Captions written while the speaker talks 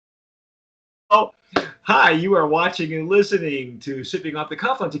Hi, you are watching and listening to Sipping Off the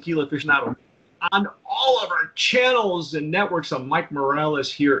Cuff on Tequila Aficionado on all of our channels and networks. I'm Mike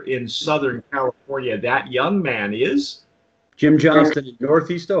Morales here in Southern California. That young man is Jim Johnston in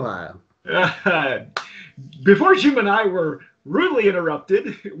Northeast Ohio. Before Jim and I were rudely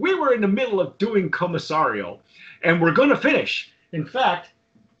interrupted, we were in the middle of doing Comisario, and we're going to finish. In fact,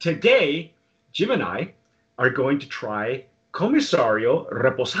 today, Jim and I are going to try Comisario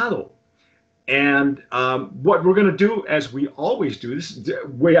Reposado. And what we're going to do, as we always do,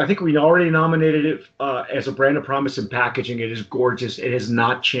 I think we already nominated it as a brand of promise and packaging. It is gorgeous. It has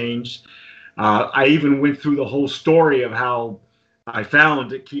not changed. I even went through the whole story of how I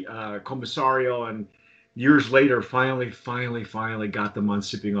found Comisario, and years later, finally got them on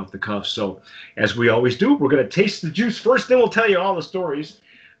Sipping Off the Cuff. So, as we always do, we're going to taste the juice first, then we'll tell you all the stories.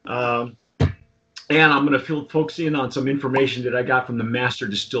 And I'm going to fill folks in on some information that I got from the master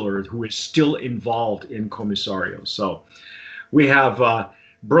distiller who is still involved in Comisario. So we have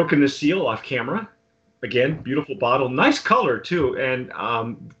broken the seal off camera. Again, beautiful bottle. Nice color, too. And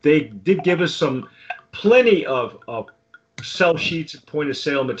they did give us plenty of sell sheets, point of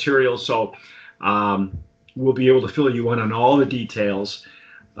sale material. So we'll be able to fill you in on all the details.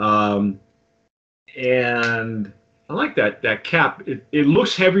 And I like that cap. It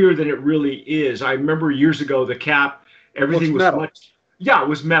looks heavier than it really is. I remember years ago the cap, everything was metal. It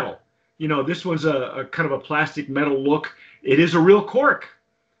was metal. You know, this one's a kind of a plastic metal look. It is a real cork.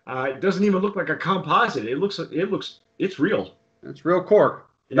 It doesn't even look like a composite. It's real. It's real cork.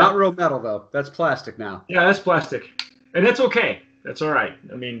 Yeah. Not real metal though. That's plastic now. Yeah, that's plastic, and that's okay. That's all right.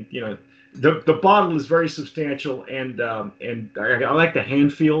 I mean, you know, the bottle is very substantial, and I like the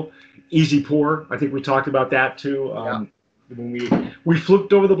hand feel. Easy pour. I think we talked about that too. When we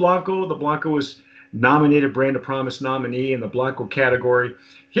flipped over the Blanco was nominated Brand of Promise nominee in the Blanco category.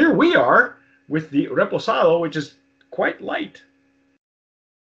 Here we are with the Reposado, which is quite light.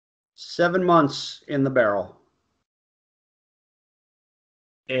 7 months in the barrel.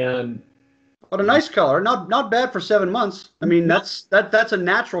 And what a nice color. Not bad for 7 months. I mean, that's a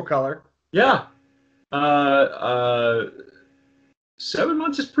natural color. Yeah. 7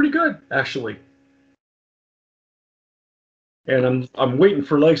 months is pretty good, actually. And I'm waiting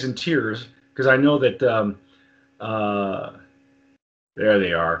for Legs and Tears because I know that there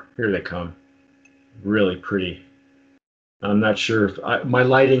they are. Here they come. Really pretty. I'm not sure if my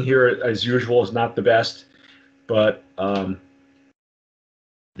lighting here, as usual, is not the best, but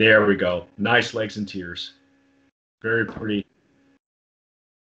there we go. Nice Legs and Tears. Very pretty.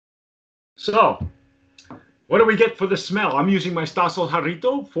 So, what do we get for the smell? I'm using my Stasel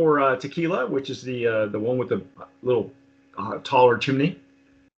Jarrito for tequila, which is the one with the little taller chimney.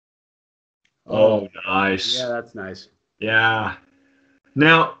 Oh, nice. Yeah, that's nice. Yeah.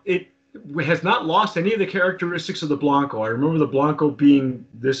 Now, it has not lost any of the characteristics of the Blanco. I remember the Blanco being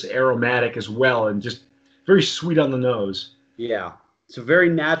this aromatic as well and just very sweet on the nose. Yeah. It's a very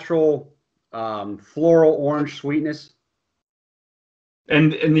natural floral orange sweetness.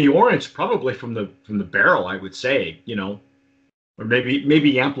 And the orange probably from the barrel, I would say, you know, or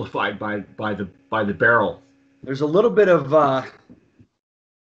maybe amplified by the barrel. There's a little bit of I'm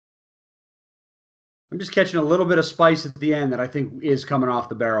just catching a little bit of spice at the end that I think is coming off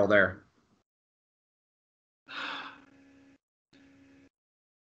the barrel there.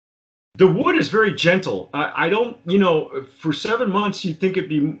 The wood is very gentle. I don't, you know, for 7 months you'd think it'd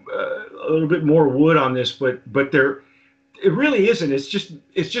be a little bit more wood on this, but it really isn't. It's just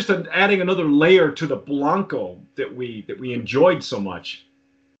adding another layer to the Blanco that we enjoyed so much.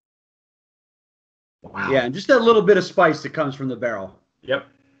 Wow. Yeah, and just that little bit of spice that comes from the barrel. Yep.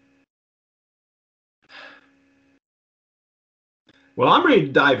 Well, I'm ready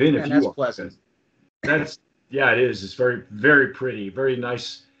to dive in if you are. That's pleasant. It is. It's very, very pretty, very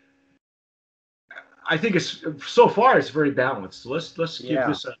nice. I think so far it's very balanced. So let's give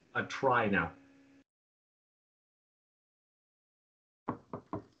this a try now.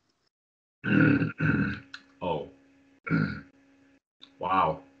 Oh,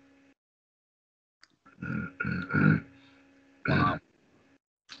 wow. Wow.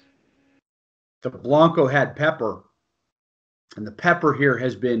 The Blanco had pepper, and the pepper here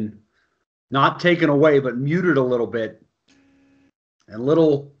has been not taken away, but muted a little bit, and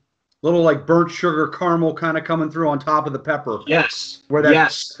little like burnt sugar caramel kind of coming through on top of the pepper. Yes. Where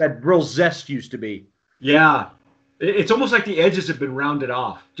that real zest used to be. Yeah. It's almost like the edges have been rounded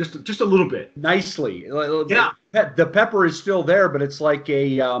off, just a little bit. Nicely. Yeah. The pepper is still there, but it's like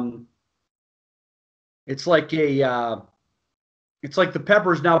the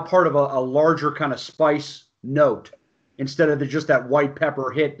pepper is now part of a larger kind of spice note instead of just that white pepper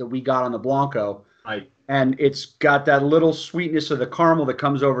hit that we got on the Blanco. Right. And it's got that little sweetness of the caramel that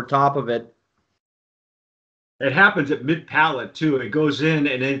comes over top of it. It happens at mid palate too. It goes in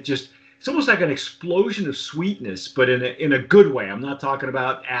and it just it's almost like an explosion of sweetness, but in a good way. I'm not talking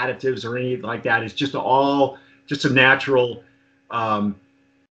about additives or anything like that. It's just a natural um,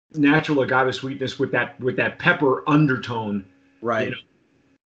 natural agave sweetness with that pepper undertone. Right. You know.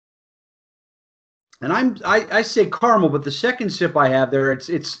 And I say caramel, but the second sip I have there,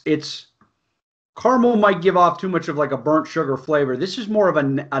 it's caramel might give off too much of like a burnt sugar flavor. This is more of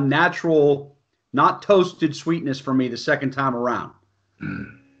a natural, not toasted sweetness for me the second time around.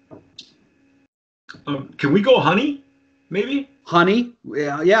 Can we go honey? Maybe honey,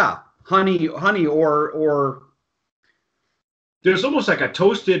 yeah, honey, or there's almost like a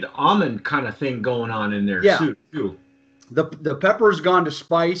toasted almond kind of thing going on in there too. The pepper's gone to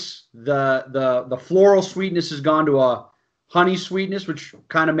spice. The floral sweetness has gone to a honey sweetness, which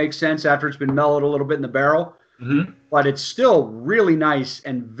kind of makes sense after it's been mellowed a little bit in the barrel. Mm-hmm. But it's still really nice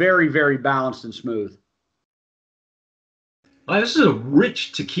and very, very balanced and smooth. This is a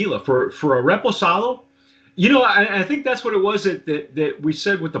rich tequila for a reposado. You know, I think that's what it was that we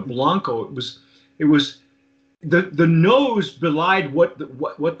said with the Blanco. It was the nose belied what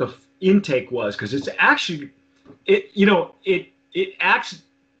the intake was, because it's actually it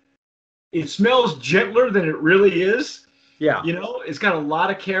smells gentler than it really is. Yeah. You know, it's got a lot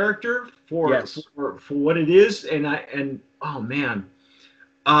of character for what it is, and oh man,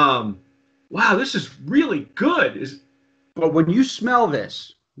 wow, this is really good. But when you smell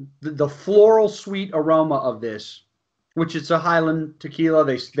this, the floral sweet aroma of this, which it's a Highland tequila,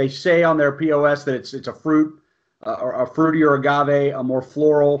 they say on their POS that it's a fruit, or a fruitier agave, a more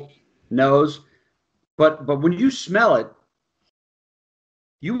floral nose. But when you smell it,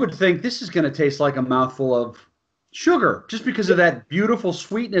 you would think this is going to taste like a mouthful of sugar, just because of that beautiful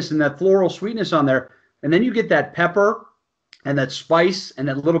sweetness and that floral sweetness on there. And then you get that pepper and that spice and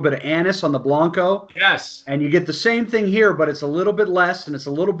that little bit of anise on the Blanco. Yes. And you get the same thing here, but it's a little bit less, and it's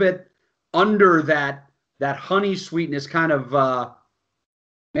a little bit under that honey sweetness kind of,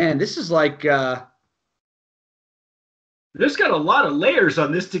 man, this is like... There's got a lot of layers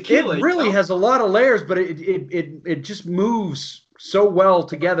on this tequila. It really has a lot of layers, but it just moves so well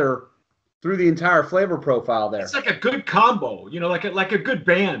together through the entire flavor profile there. It's like a good combo, you know, like a good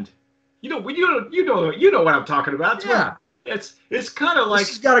band. You know what I'm talking about. It's kind of like,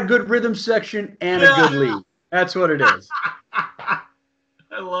 it's got a good rhythm section and a good lead. That's what it is. I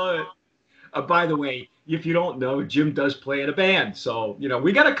love it. By the way, if you don't know, Jim does play in a band. So, you know,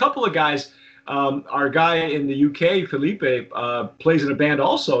 we got a couple of guys. Our guy in the UK, Felipe, plays in a band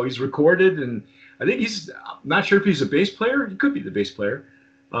also. He's recorded, and I think I'm not sure if he's a bass player. He could be the bass player.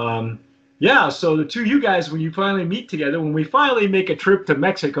 Yeah, so the two of you guys, when you finally meet together, when we finally make a trip to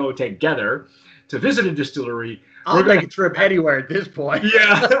Mexico together to visit a distillery, I'll make a trip anywhere at this point.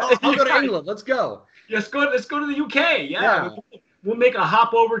 Yeah. I'll go to England. Let's go. Let's go to the UK. Yeah. We'll make a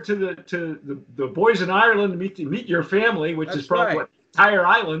hop over to the boys in Ireland to meet your family, which is probably the entire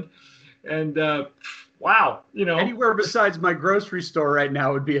island. And wow, you know, anywhere besides my grocery store right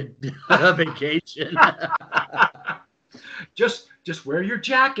now would be a vacation. Just wear your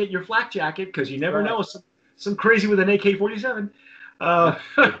jacket, your flak jacket, because you never know, some crazy with an AK-47.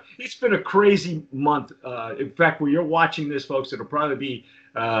 It's been a crazy month. In fact, when you're watching this, folks, it'll probably be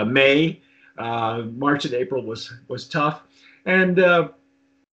May. March and April was tough. And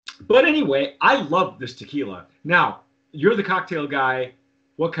but anyway, I love this tequila. Now, you're the cocktail guy.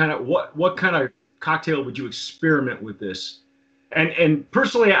 What kind of cocktail would you experiment with this? And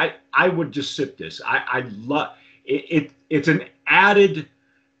personally, I would just sip this. I love it. It's an added.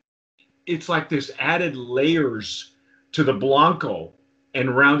 It's like this added layers to the Blanco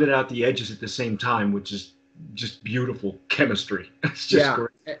and rounded out the edges at the same time, which is just beautiful chemistry. It's just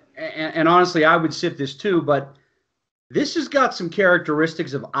great. And honestly, I would sip this too, but this has got some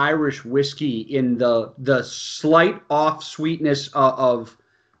characteristics of Irish whiskey in the slight off sweetness of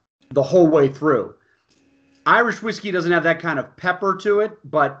the whole way through. Irish whiskey doesn't have that kind of pepper to it,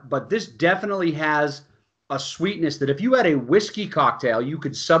 but this definitely has a sweetness that if you had a whiskey cocktail, you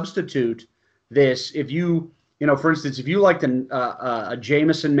could substitute this. If you for instance, if you liked a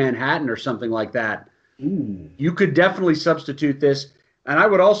Jameson Manhattan or something like that, you could definitely substitute this. And I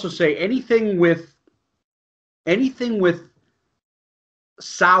would also say anything with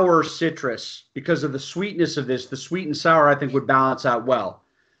sour citrus, because of the sweetness of this, the sweet and sour I think would balance out well.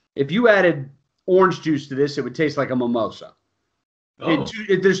 If you added orange juice to this, it would taste like a mimosa.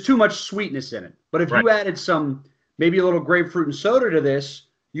 There's too much sweetness in it. But if you added maybe a little grapefruit and soda to this,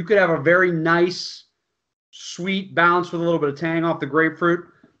 you could have a very nice, sweet balance with a little bit of tang off the grapefruit.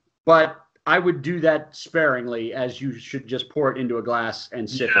 But I would do that sparingly, as you should just pour it into a glass and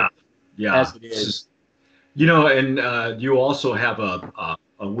sip Yeah, it yeah. as it is. And you also have a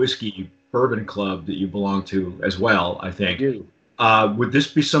whiskey bourbon club that you belong to as well, I I think. do. Would this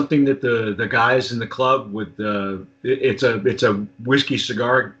be something that the guys in the club would? It's a whiskey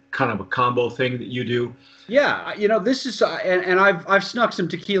cigar kind of a combo thing that you do. Yeah, this is and I've snuck some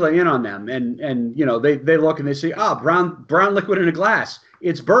tequila in on them, and they look and they say, brown liquid in a glass,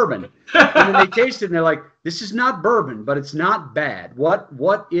 it's bourbon, and then they taste it and they're like, this is not bourbon, but it's not bad.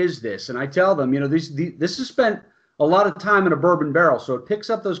 What is this? And I tell them, this has spent a lot of time in a bourbon barrel, so it picks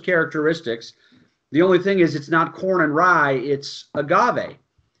up those characteristics. The only thing is, it's not corn and rye, it's agave,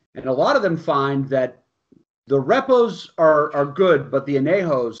 and a lot of them find that the repos are good, but the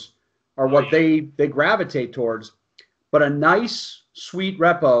anejos are Oh, what yeah. they gravitate towards. But a nice sweet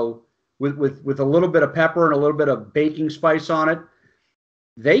repo with a little bit of pepper and a little bit of baking spice on it,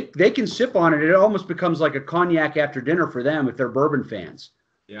 they can sip on it. It almost becomes like a cognac after dinner for them if they're bourbon fans.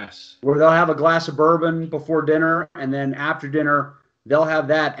 Yes. Where they'll have a glass of bourbon before dinner, and then after dinner they'll have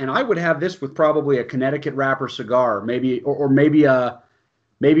that. And I would have this with probably a Connecticut wrapper cigar, maybe or maybe a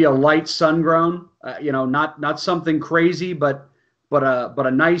light sun grown, not something crazy, but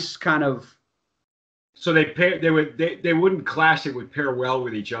a nice kind of. So they wouldn't clash. It would pair well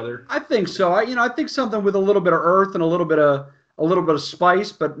with each other. I think so. I think something with a little bit of earth and a little bit of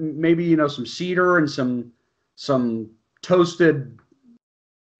spice, but maybe some cedar and some toasted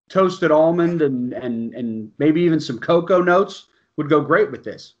almond and maybe even some cocoa notes would go great with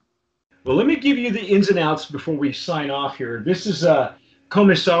this. Well, let me give you the ins and outs before we sign off here. This is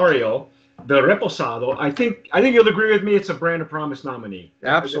Comisario, the Reposado. I think you'll agree with me. It's a Brand of Promise nominee.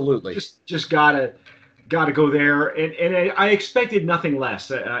 Absolutely. Just gotta go there, and I expected nothing less.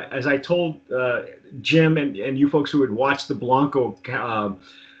 As I told Jim and you folks who had watched the Blanco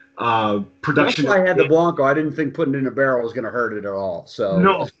production. Once I had the Blanco, I didn't think putting it in a barrel was going to hurt it at all. So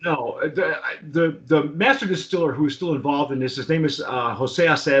no. The master distiller who's still involved in this, his name is Jose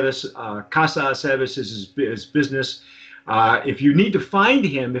Aceves. Casa Aceves is his business. If you need to find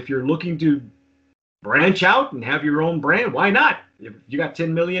him, if you're looking to branch out and have your own brand, why not? If you got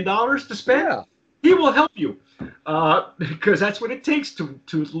 $10 million to spend, yeah. He will help you, because that's what it takes to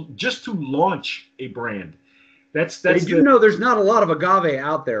launch a brand. That's there's not a lot of agave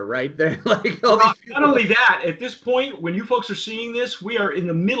out there, right? Like not only that, at this point, when you folks are seeing this, we are in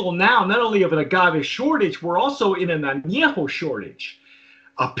the middle now, not only of an agave shortage, we're also in an añejo shortage.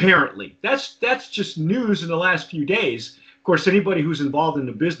 Apparently, that's just news in the last few days. Of course, anybody who's involved in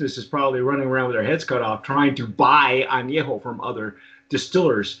the business is probably running around with their heads cut off trying to buy añejo from other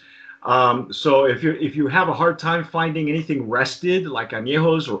distillers. So if you have a hard time finding anything rested like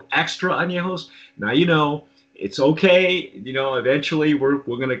añejos or extra añejos, now it's okay. Eventually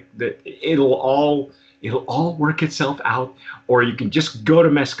it'll all work itself out, or you can just go to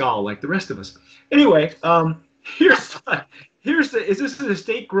mezcal like the rest of us. Anyway, here's is this an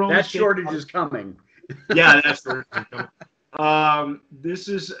estate grown? That shortage is coming. Yeah, that's where it's coming. This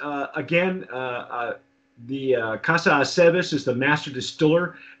is again the Casa Aceves is the master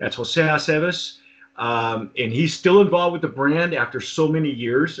distiller. That's Jose Aceves. And he's still involved with the brand after so many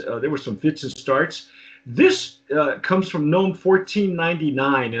years. There were some fits and starts. This comes from Gnome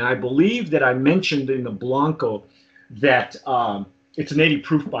 1499, and I believe that I mentioned in the Blanco that it's an 80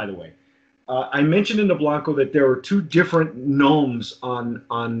 proof, by the way. I mentioned in the Blanco that there were two different gnomes on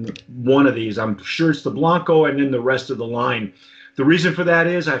one of these. I'm sure it's the Blanco and then the rest of the line. The reason for that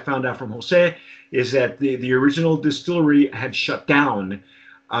is, I found out from Jose, is that the original distillery had shut down.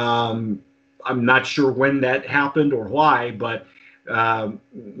 I'm not sure when that happened or why, but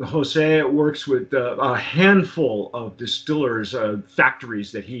Jose works with a handful of distillers,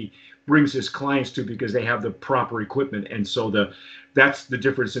 factories that he brings his clients to because they have the proper equipment. And so that's the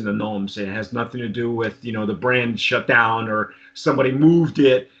difference in the gnomes. It has nothing to do with, the brand shut down or somebody moved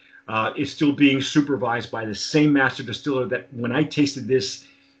it. It's still being supervised by the same master distiller that when I tasted this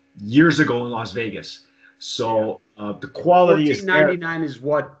years ago in Las Vegas. So the quality is there. 1499 is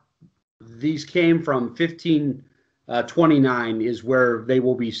what these came from. 1529 is where they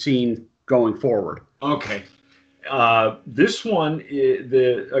will be seen going forward. Okay. This one,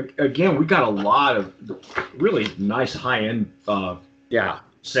 again, we got a lot of really nice high-end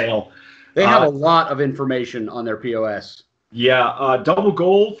sale. They have a lot of information on their POS. Yeah, double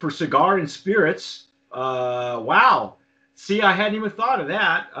gold for cigar and spirits. Wow. See, I hadn't even thought of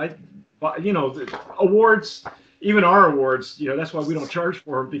that. The awards, even our awards, that's why we don't charge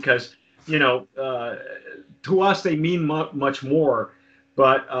for them because, to us they mean much more.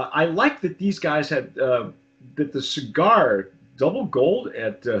 But I like that these guys had that the cigar double gold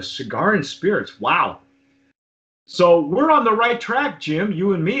at Cigar and Spirits. Wow. So we're on the right track, Jim,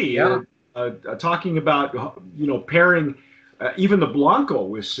 you and me, Yeah. talking about, pairing even the Blanco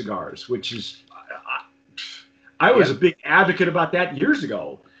with cigars, which is, I was a big advocate about that years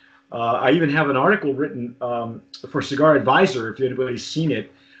ago. I even have an article written for Cigar Advisor, if anybody's seen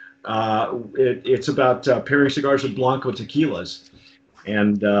it. It's about pairing cigars with Blanco tequilas.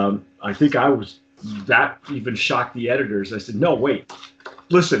 And I think that even shocked the editors. I said, no, wait,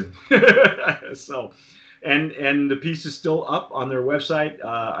 listen. So, and the piece is still up on their website.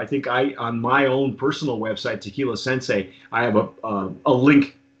 I think on my own personal website, Tequila Sensei, I have a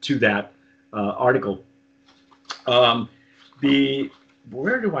link to that article.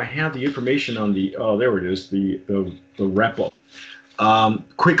 Where do I have the information on there it is, the repo.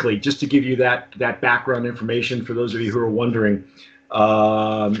 Quickly, just to give you that background information for those of you who are wondering.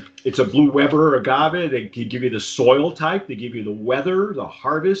 It's a Blue Weber agave. They give you the soil type. They give you the weather, the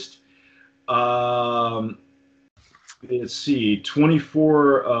harvest. Let's see,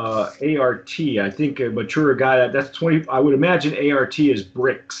 24 ART. I think a mature agave, that's 20. I would imagine ART is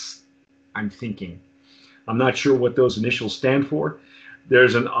bricks, I'm thinking. I'm not sure what those initials stand for.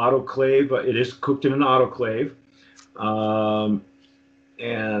 There's an autoclave. It is cooked in an autoclave. I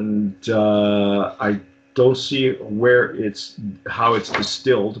don't see how it's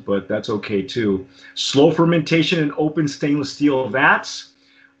distilled, but that's okay too. Slow fermentation in open stainless steel vats.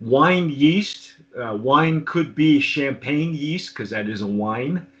 Wine yeast. Wine could be champagne yeast because that is a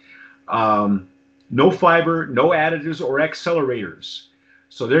wine. No fiber, no additives or accelerators.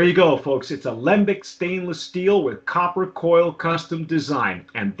 So there you go, folks. It's a lembic stainless steel with copper coil custom design,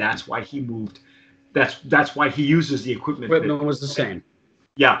 and that's why he moved. That's why he uses the equipment. Equipment was the same.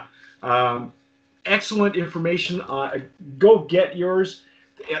 Yeah. Excellent information. Go get yours.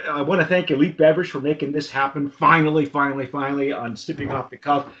 I want to thank Elite Beverage for making this happen. Finally, on Sipping Off the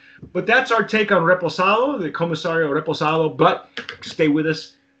Cuff. But that's our take on Reposado, the Comisario Reposado. But stay with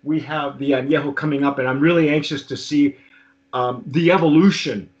us. We have the Añejo coming up, and I'm really anxious to see the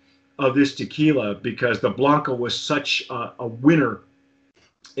evolution of this tequila because the Blanco was such a winner,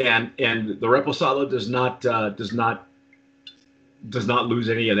 and the Reposado does not lose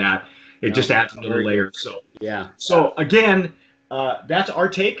any of that. It just adds another layer. So yeah. So again, that's our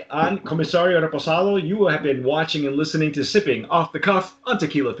take on Comisario Reposado. You have been watching and listening to Sipping Off the Cuff on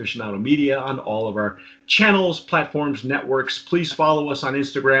Tequila Aficionado Media on all of our channels, platforms, networks. Please follow us on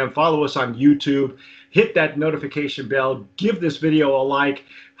Instagram. Follow us on YouTube. Hit that notification bell. Give this video a like.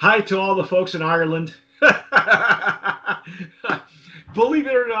 Hi to all the folks in Ireland. Believe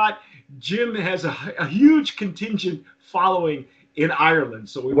it or not, Jim has a huge contingent following in Ireland.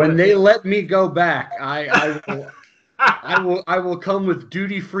 So when they let me go back, I will come with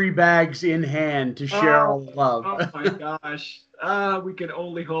duty-free bags in hand to share all the love. Oh my gosh. We can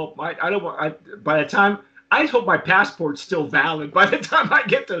only hope. By the time I hope my passport's still valid by the time I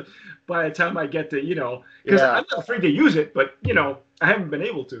get to because I'm not free to use it, but I haven't been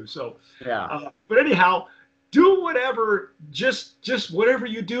able to. So yeah. But anyhow, do whatever, just whatever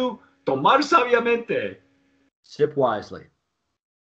you do, tomar sabiamente. Sip wisely.